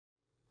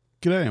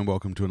G'day and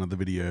welcome to another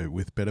video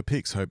with Better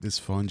Pics. Hope this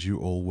finds you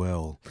all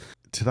well.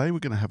 Today we're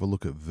going to have a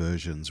look at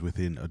versions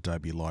within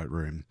Adobe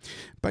Lightroom.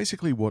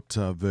 Basically what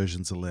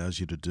versions allows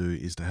you to do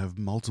is to have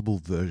multiple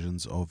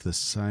versions of the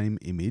same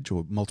image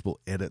or multiple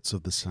edits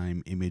of the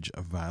same image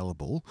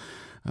available.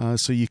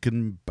 So you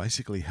can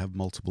basically have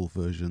multiple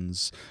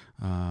versions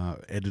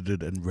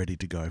edited and ready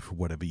to go for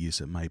whatever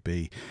use it may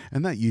be.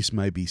 And that use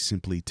may be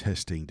simply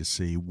testing to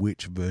see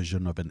which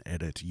version of an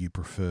edit you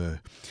prefer.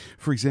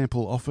 For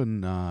example,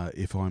 often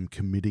if I'm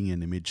committing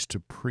an image to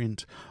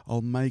print,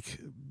 I'll make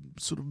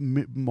sort of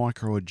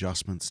micro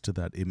adjustments to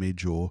that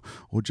image or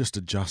just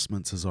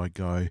adjustments as I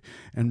go,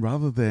 and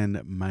rather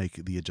than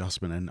make the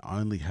adjustment and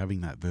only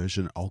having that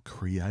version, I'll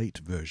create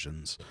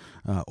versions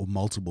or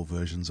multiple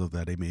versions of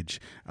that image,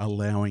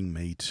 allowing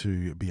me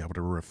to be able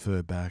to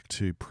refer back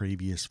to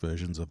previous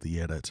versions of the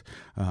edit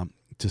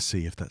to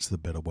see if that's the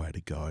better way to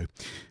go.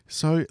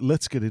 So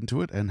let's get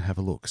into it and have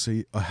a look.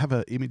 See, I have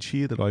an image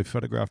here that I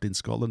photographed in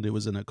Scotland. It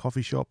was in a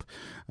coffee shop.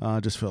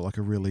 Just felt like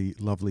a really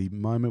lovely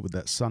moment with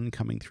that sun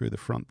coming through the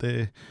front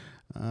there,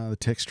 the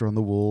texture on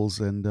the walls,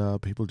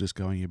 and people just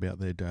going about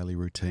their daily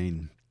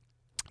routine.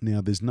 Now,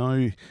 there's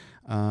no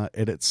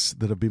edits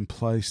that have been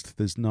placed.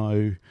 There's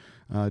no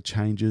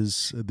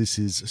changes. This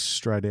is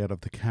straight out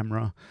of the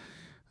camera.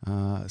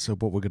 So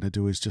what we're going to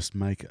do is just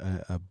make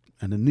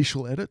an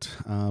initial edit,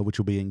 which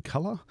will be in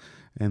color,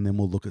 and then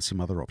we'll look at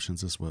some other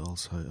options as well.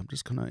 So I'm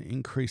just going to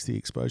increase the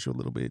exposure a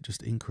little bit,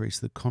 just increase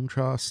the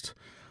contrast.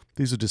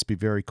 These will just be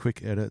very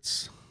quick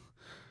edits.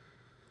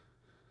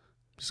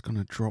 Just going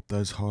to drop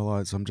those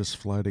highlights. I'm just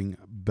floating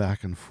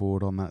back and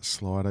forward on that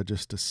slider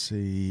just to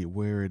see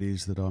where it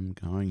is that I'm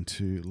going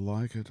to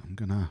like it. I'm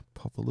going to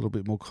pop a little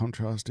bit more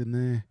contrast in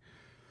there.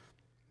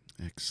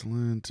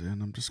 Excellent.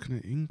 And I'm just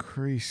going to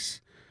increase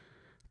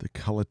the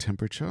color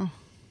temperature.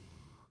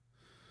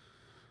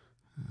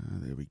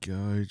 There we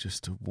go,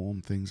 just to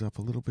warm things up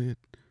a little bit.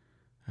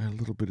 Add a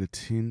little bit of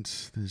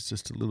tint. There's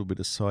just a little bit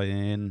of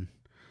cyan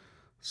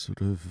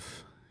sort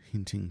of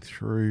hinting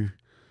through.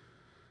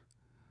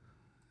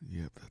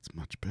 Yep, that's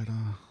much better.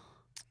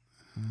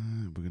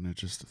 We're going to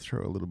just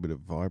throw a little bit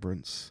of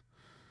vibrance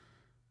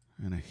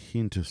and a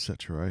hint of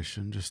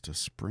saturation, just a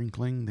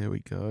sprinkling. There we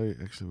go.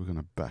 Actually, we're going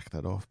to back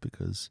that off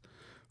because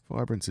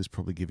vibrance is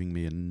probably giving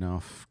me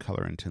enough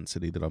color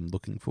intensity that I'm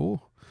looking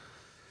for.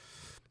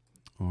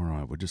 All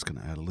right, we're just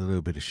going to add a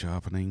little bit of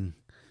sharpening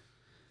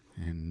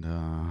and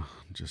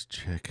just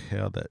check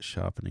how that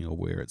sharpening or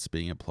where it's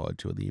being applied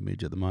to in the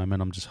image at the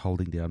moment. I'm just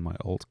holding down my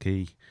Alt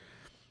key.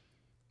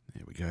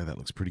 There we go, that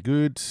looks pretty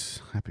good.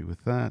 Happy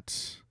with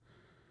that.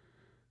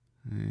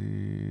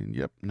 And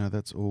yep, no,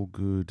 that's all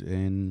good.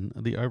 And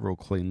the overall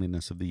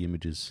cleanliness of the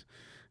images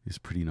is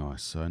pretty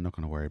nice, so I'm not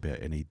going to worry about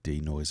any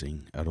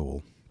denoising at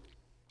all.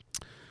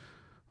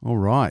 All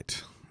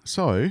right,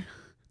 so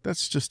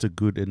that's just a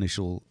good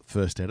initial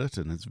first edit,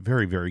 and it's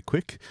very, very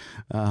quick.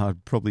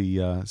 I'd probably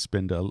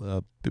spend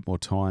a bit more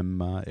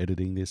time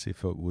editing this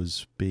if it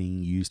was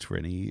being used for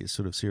any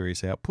sort of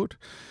serious output.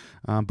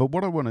 But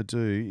what I want to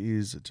do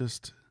is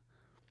just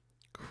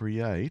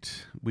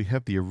create, we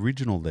have the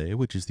original there,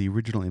 which is the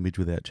original image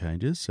without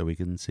changes, so we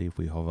can see if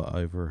we hover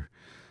over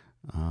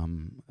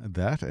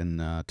that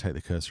and take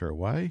the cursor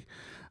away,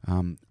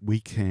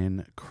 we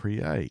can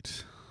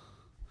create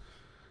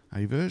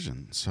a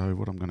version. So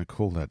what I'm going to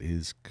call that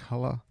is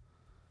color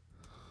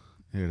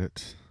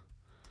edit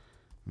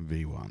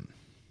V1.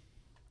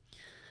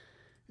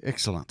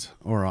 Excellent.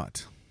 All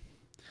right.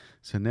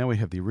 So now we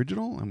have the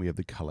original and we have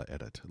the color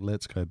edit.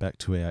 Let's go back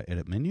to our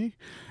edit menu.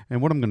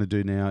 And what I'm going to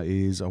do now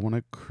is I want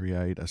to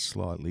create a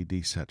slightly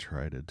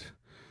desaturated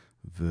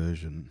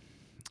version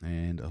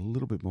and a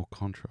little bit more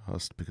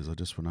contrast because I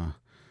just want to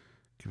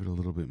give it a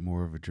little bit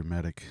more of a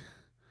dramatic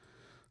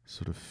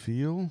sort of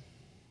feel.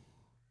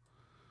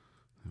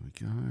 There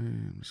we go.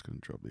 I'm just going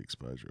to drop the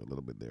exposure a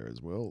little bit there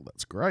as well.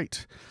 That's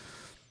great.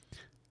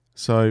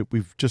 So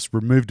we've just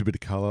removed a bit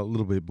of color, a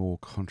little bit more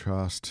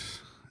contrast,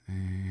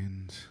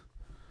 and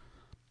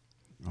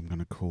I'm going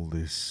to call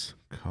this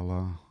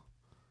color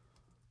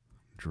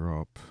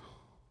drop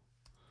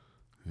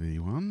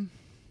V1.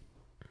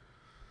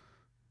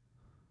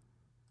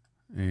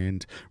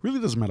 And really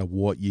doesn't matter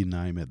what you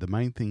name it. The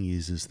main thing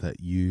is that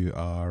you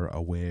are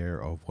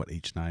aware of what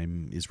each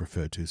name is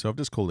referred to. So I've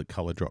just called it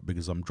color drop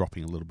because I'm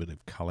dropping a little bit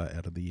of color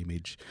out of the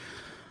image.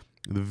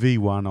 The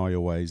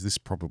V1 this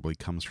probably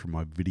comes from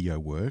my video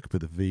work,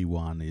 but the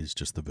V1 is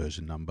just the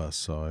version number.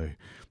 So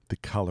the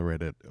color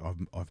edit,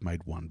 I've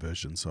made one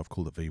version, so I've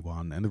called it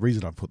V1. And the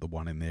reason I've put the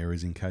 1 in there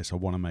is in case I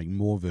want to make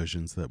more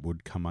versions that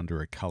would come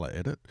under a color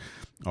edit.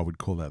 I would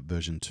call that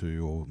version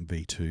 2 or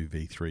V2,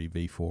 V3,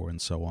 V4,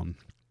 and so on.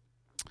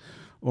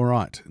 All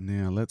right,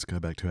 now let's go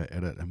back to our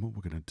edit, and what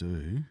we're going to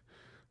do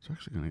is we're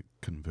actually going to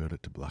convert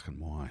it to black and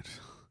white.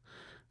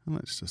 And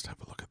let's just have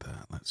a look at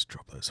that. Let's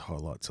drop those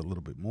highlights a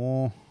little bit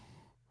more.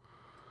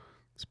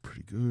 It's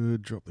pretty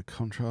good. Drop the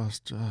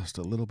contrast just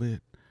a little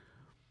bit.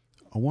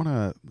 I want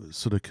to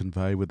sort of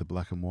convey with the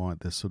black and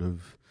white this sort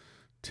of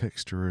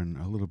texture and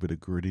a little bit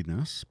of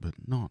grittiness, but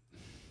not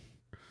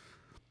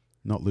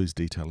not lose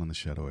detail in the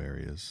shadow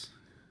areas,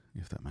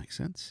 if that makes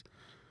sense.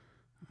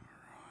 All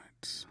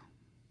right.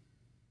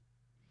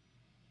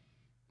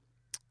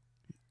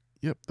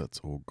 Yep, that's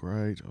all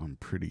great. I'm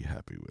pretty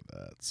happy with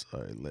that.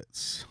 So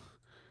let's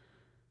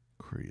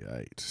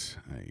create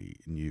a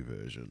new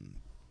version.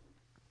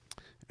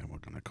 And we're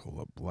going to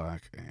call it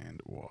black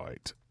and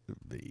white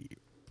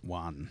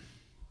V1.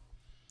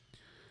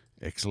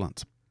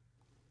 Excellent.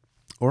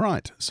 All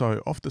right,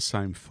 so off the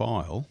same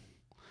file,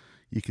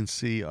 you can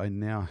see I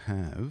now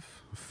have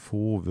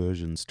 4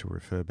 versions to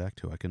refer back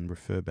to. I can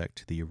refer back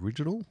to the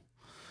original.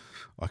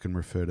 I can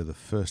refer to the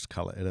first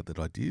color edit that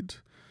I did,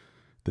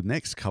 the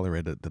next color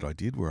edit that I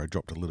did where I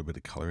dropped a little bit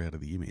of color out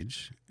of the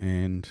image,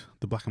 and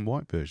the black and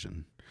white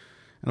version.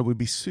 And it would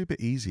be super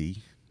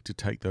easy to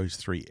take those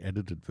 3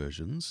 edited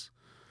versions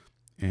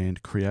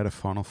and create a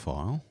final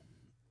file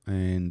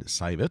and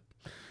save it,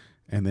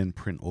 and then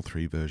print all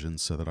 3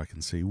 versions so that I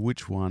can see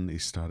which one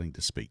is starting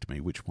to speak to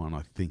me, which one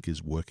I think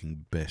is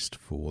working best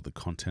for the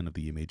content of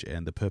the image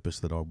and the purpose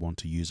that I want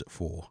to use it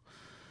for.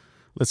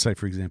 Let's say,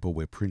 for example,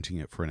 we're printing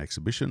it for an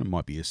exhibition. It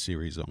might be a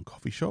series on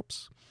coffee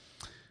shops,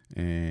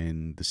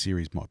 and the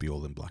series might be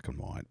all in black and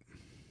white.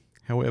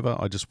 However,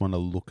 I just want to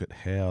look at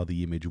how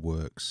the image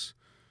works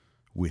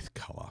with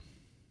color,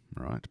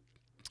 right?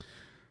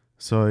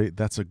 So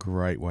that's a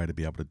great way to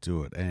be able to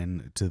do it.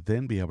 And to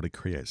then be able to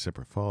create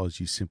separate files,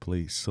 you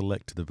simply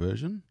select the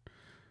version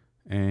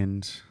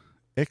and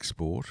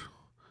export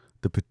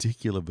the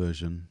particular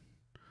version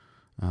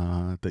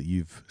that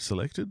you've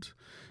selected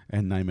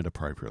and name it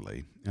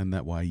appropriately. And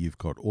that way you've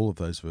got all of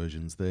those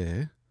versions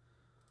there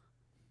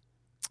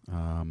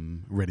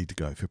ready to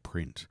go for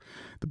print.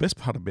 The best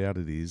part about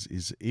it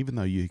is even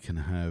though you can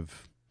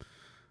have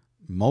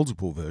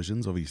multiple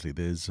versions, obviously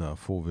there's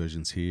 4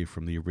 versions here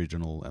from the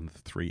original and the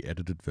 3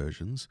 edited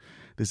versions,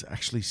 there's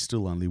actually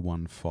still only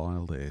 1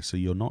 file there. So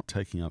you're not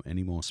taking up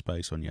any more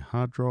space on your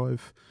hard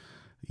drive.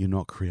 You're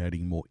not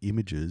creating more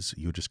images.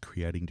 You're just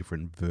creating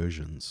different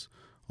versions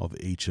of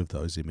each of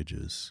those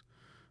images,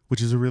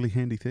 which is a really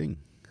handy thing.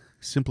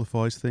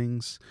 Simplifies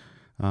things,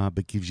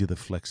 but gives you the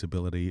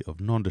flexibility of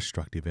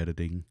non-destructive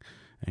editing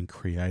and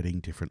creating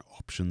different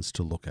options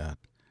to look at.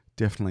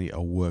 Definitely a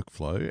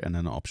workflow and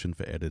an option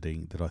for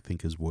editing that I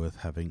think is worth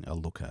having a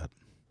look at,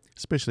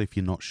 especially if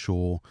you're not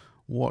sure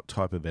what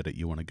type of edit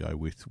you want to go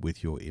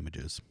with your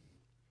images.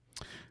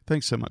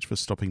 Thanks so much for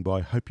stopping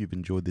by. Hope you've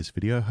enjoyed this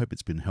video. Hope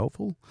it's been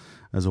helpful.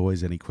 As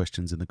always, any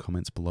questions in the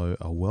comments below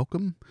are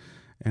welcome,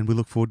 and we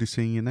look forward to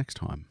seeing you next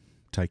time.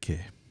 Take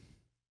care.